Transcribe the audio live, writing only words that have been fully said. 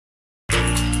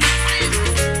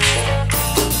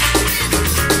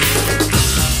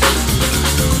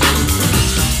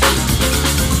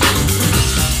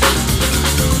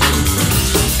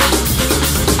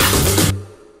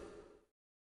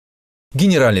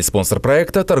Генеральный спонсор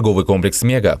проекта – торговый комплекс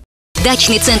 «Мега».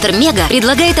 Дачный центр «Мега»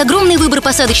 предлагает огромный выбор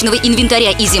посадочного инвентаря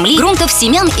и земли, грунтов,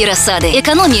 семян и рассады.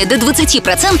 Экономия до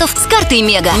 20% с картой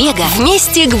 «Мега». «Мега»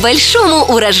 вместе к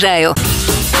большому урожаю.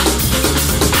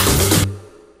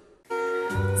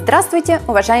 Здравствуйте,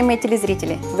 уважаемые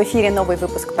телезрители! В эфире новый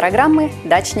выпуск программы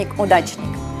 «Дачник удачник».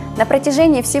 На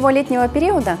протяжении всего летнего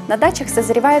периода на дачах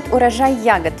созревает урожай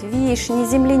ягод, вишни,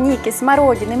 земляники,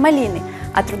 смородины, малины,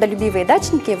 а трудолюбивые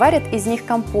дачники варят из них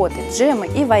компоты, джемы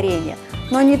и варенье.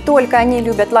 Но не только они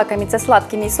любят лакомиться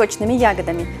сладкими и сочными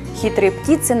ягодами. Хитрые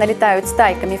птицы налетают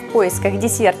стайками в поисках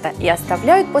десерта и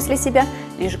оставляют после себя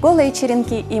лишь голые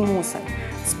черенки и мусор.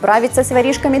 Справиться с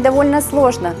воришками довольно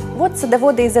сложно. Вот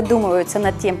садоводы и задумываются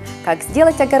над тем, как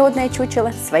сделать огородное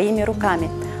чучело своими руками.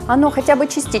 Оно хотя бы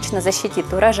частично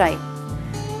защитит урожай.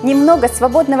 Немного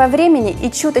свободного времени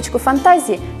и чуточку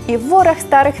фантазии, и ворох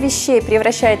старых вещей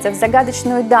превращается в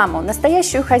загадочную даму,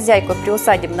 настоящую хозяйку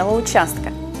приусадебного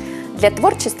участка. Для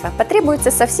творчества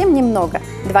потребуется совсем немного.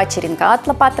 2 черенка от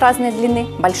лопат разной длины,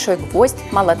 большой гвоздь,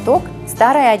 молоток,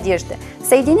 старая одежда.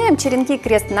 Соединяем черенки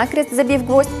крест-накрест, забив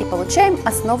гвоздь, и получаем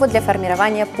основу для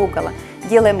формирования пугала.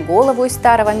 Делаем голову из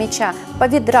старого меча,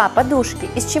 поведра, подушки,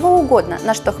 из чего угодно,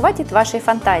 на что хватит вашей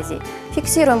фантазии.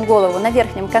 Фиксируем голову на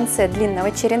верхнем конце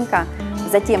длинного черенка.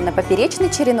 Затем на поперечный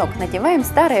черенок надеваем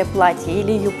старое платье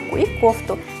или юбку и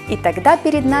кофту. И тогда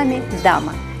перед нами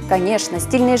дама. Конечно,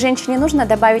 стильной женщине нужно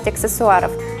добавить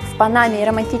аксессуаров. В панаме и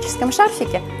романтическом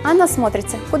шарфике она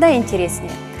смотрится куда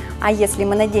интереснее. А если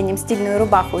мы наденем стильную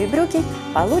рубаху и брюки,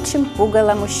 получим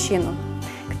пугало-мужчину.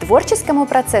 К творческому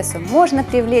процессу можно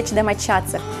привлечь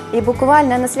домочадцев, и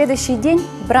буквально на следующий день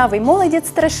бравый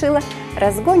молодец-страшила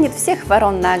разгонит всех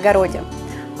ворон на огороде.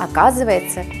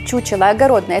 Оказывается, чучело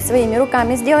огородное своими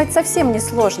руками сделать совсем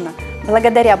несложно.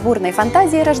 Благодаря бурной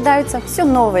фантазии рождаются все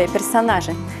новые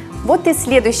персонажи. Вот и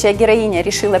следующая героиня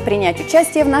решила принять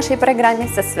участие в нашей программе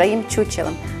со своим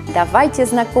чучелом. Давайте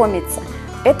знакомиться.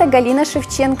 Это Галина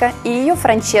Шевченко и ее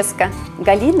Франческа.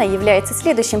 Галина является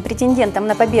следующим претендентом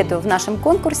на победу в нашем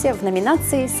конкурсе в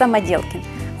номинации «Самоделкин».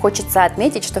 Хочется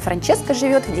отметить, что Франческа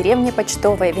живет в деревне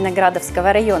Почтовая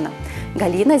Виноградовского района.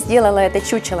 Галина сделала это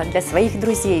чучело для своих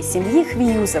друзей, семьи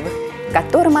Хвиюзовых, к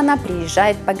которым она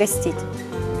приезжает погостить.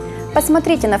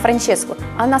 Посмотрите на Франческу.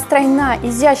 Она стройна,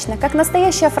 изящна, как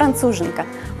настоящая француженка.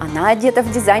 Она одета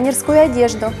в дизайнерскую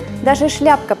одежду. Даже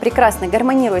шляпка прекрасно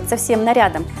гармонирует со всем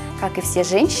нарядом. Как и все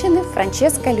женщины,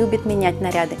 Франческа любит менять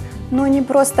наряды. Но не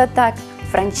просто так.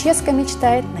 Франческа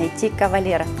мечтает найти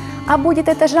кавалера. А будет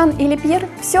это Жан или Пьер,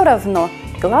 все равно.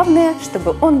 Главное,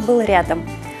 чтобы он был рядом.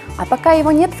 А пока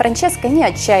его нет, Франческа не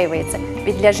отчаивается.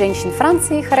 Ведь для женщин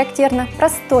Франции характерно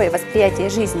простое восприятие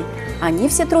жизни. Они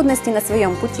все трудности на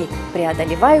своем пути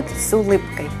преодолевают с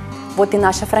улыбкой. Вот и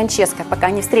наша Франческа,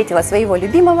 пока не встретила своего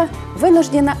любимого,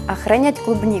 вынуждена охранять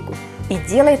клубнику. И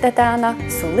делает это она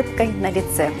с улыбкой на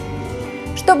лице.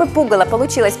 Чтобы пугало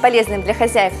получилось полезным для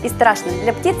хозяев и страшным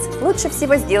для птиц, лучше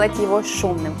всего сделать его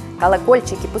шумным.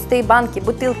 Колокольчики, пустые банки,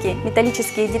 бутылки,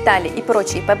 металлические детали и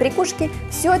прочие побрякушки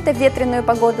 – все это в ветреную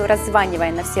погоду,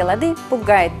 раззванивая на все лады,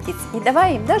 пугает птиц, не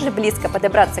давая им даже близко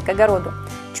подобраться к огороду.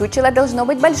 Чучело должно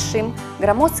быть большим.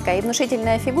 Громоздкая и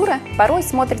внушительная фигура порой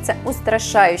смотрится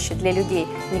устрашающе для людей,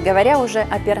 не говоря уже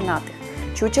о пернатых.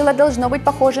 Чучело должно быть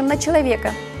похожим на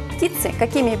человека. Птицы,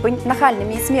 какими бы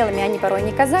нахальными и смелыми они порой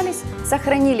не казались,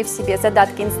 сохранили в себе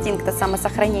задатки инстинкта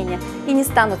самосохранения и не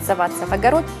станут соваться в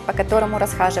огород, по которому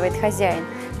расхаживает хозяин.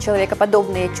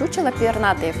 Человекоподобные чучела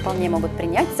пернатые вполне могут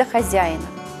принять за хозяина.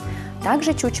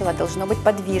 Также чучело должно быть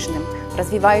подвижным.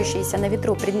 Развивающиеся на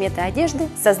ветру предметы одежды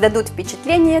создадут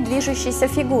впечатление движущейся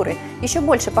фигуры, еще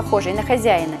больше похожей на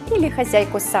хозяина или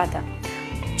хозяйку сада.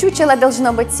 Чучело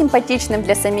должно быть симпатичным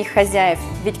для самих хозяев,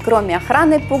 ведь кроме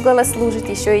охраны пугало служит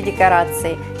еще и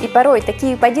декорацией. И порой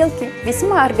такие поделки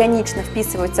весьма органично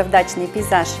вписываются в дачный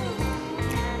пейзаж.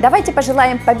 Давайте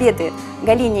пожелаем победы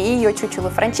Галине и ее чучелу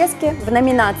Франческе в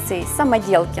номинации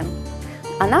 «Самоделкин».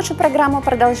 А нашу программу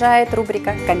продолжает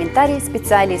рубрика «Комментарий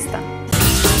специалиста».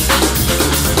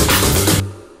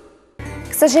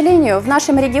 К сожалению, в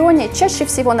нашем регионе чаще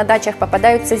всего на дачах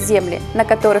попадаются земли, на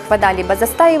которых вода либо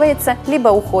застаивается, либо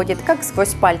уходит, как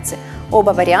сквозь пальцы.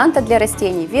 Оба варианта для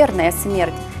растений – верная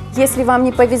смерть. Если вам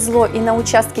не повезло и на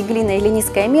участке глина или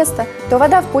низкое место, то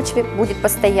вода в почве будет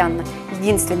постоянно.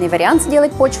 Единственный вариант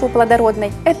сделать почву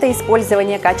плодородной – это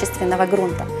использование качественного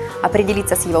грунта.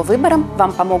 Определиться с его выбором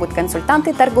вам помогут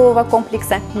консультанты торгового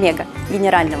комплекса «Мега»,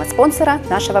 генерального спонсора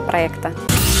нашего проекта.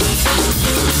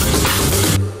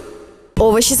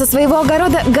 Овощи со своего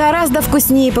огорода гораздо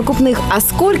вкуснее покупных. А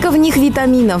сколько в них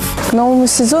витаминов? К новому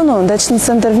сезону дачный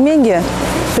центр в Меге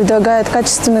предлагает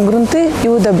качественные грунты и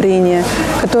удобрения,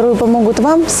 которые помогут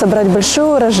вам собрать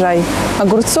большой урожай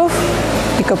огурцов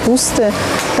и капусты,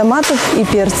 томатов и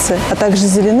перца, а также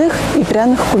зеленых и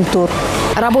пряных культур.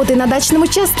 Работы на дачном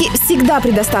участке всегда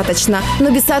предостаточно,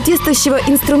 но без соответствующего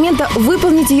инструмента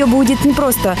выполнить ее будет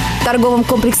непросто. В торговом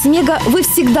комплексе «Мега» вы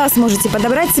всегда сможете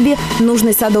подобрать себе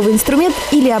нужный садовый инструмент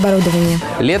или оборудование.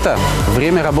 Лето –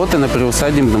 время работы на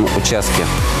приусадебном участке.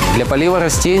 Для полива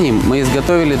растений мы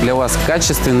изготовили для вас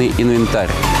качественный инвентарь.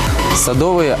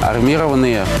 Садовые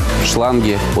армированные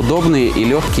шланги, удобные и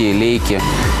легкие лейки,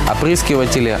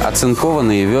 опрыскиватели,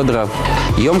 оцинкованные ведра,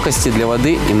 емкости для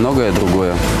воды и многое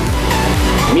другое.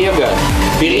 Мега.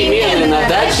 Перемены на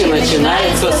даче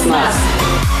начинаются с нас.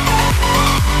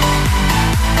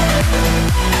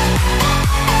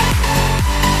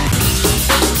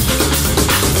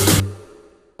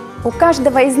 У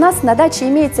каждого из нас на даче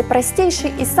имеется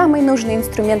простейший и самый нужный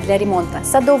инструмент для ремонта –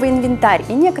 садовый инвентарь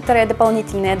и некоторое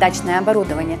дополнительное дачное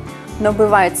оборудование. Но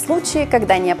бывают случаи,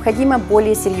 когда необходима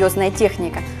более серьезная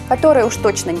техника, которая уж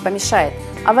точно не помешает.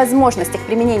 О возможностях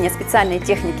применения специальной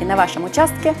техники на вашем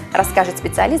участке расскажет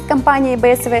специалист компании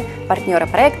БСВ, партнера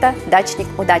проекта «Дачник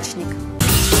УДАЧНИК».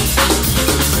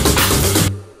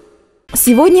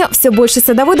 Сегодня все больше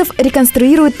садоводов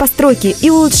реконструируют постройки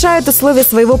и улучшают условия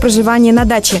своего проживания на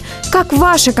даче. Как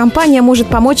ваша компания может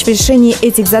помочь в решении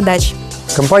этих задач?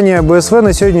 Компания БСВ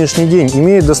на сегодняшний день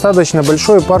имеет достаточно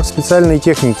большой парк специальной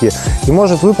техники и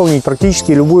может выполнить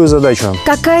практически любую задачу.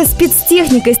 Какая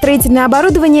спецтехника и строительное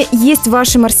оборудование есть в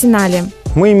вашем арсенале?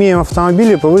 Мы имеем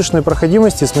автомобили повышенной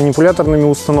проходимости с манипуляторными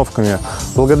установками.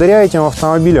 Благодаря этим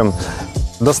автомобилям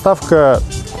доставка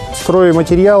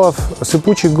стройматериалов,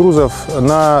 сыпучих грузов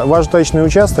на ваш дачный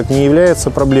участок не является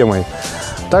проблемой.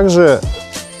 Также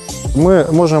мы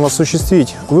можем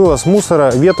осуществить вывоз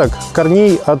мусора, веток,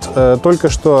 корней от только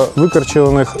что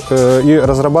выкорчеванных и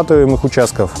разрабатываемых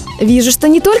участков. Вижу, что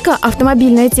не только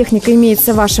автомобильная техника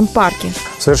имеется в вашем парке.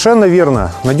 Совершенно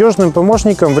верно. Надежным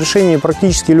помощником в решении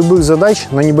практически любых задач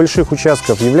на небольших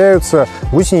участках являются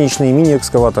гусеничные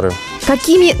мини-экскаваторы.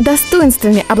 Какими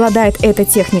достоинствами обладает эта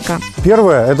техника?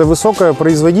 Первое – это высокая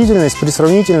производительность при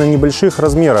сравнительно небольших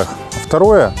размерах.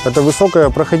 Второе – это высокая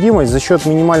проходимость за счет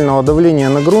минимального давления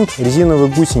на грунт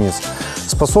резиновых гусениц.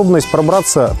 Способность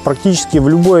пробраться практически в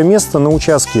любое место на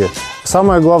участке.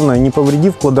 Самое главное – не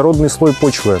повредив плодородный слой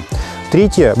почвы.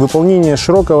 Третье – выполнение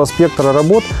широкого спектра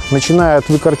работ, начиная от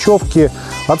выкорчевки,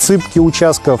 отсыпки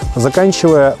участков,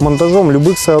 заканчивая монтажом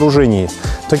любых сооружений,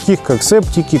 таких как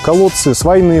септики, колодцы,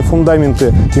 свайные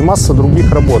фундаменты и масса других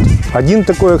работ. Один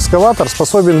такой экскаватор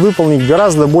способен выполнить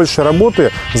гораздо больше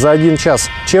работы за 1 час,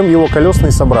 чем его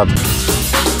колесный собрат.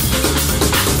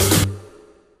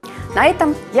 На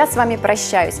этом я с вами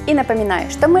прощаюсь и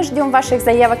напоминаю, что мы ждем ваших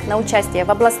заявок на участие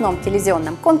в областном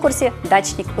телевизионном конкурсе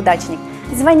 «Дачник УДАЧНИК».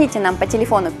 Звоните нам по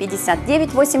телефону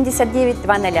 59 89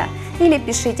 00 или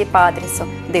пишите по адресу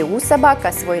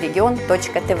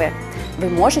du@свойрегион.тв. Вы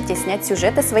можете снять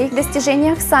сюжет о своих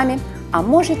достижениях сами, а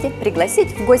можете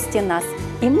пригласить в гости нас,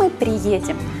 и мы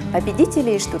приедем.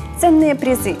 Победителей ждут ценные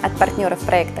призы от партнеров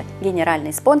проекта.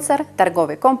 Генеральный спонсор –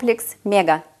 торговый комплекс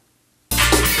 «Мега».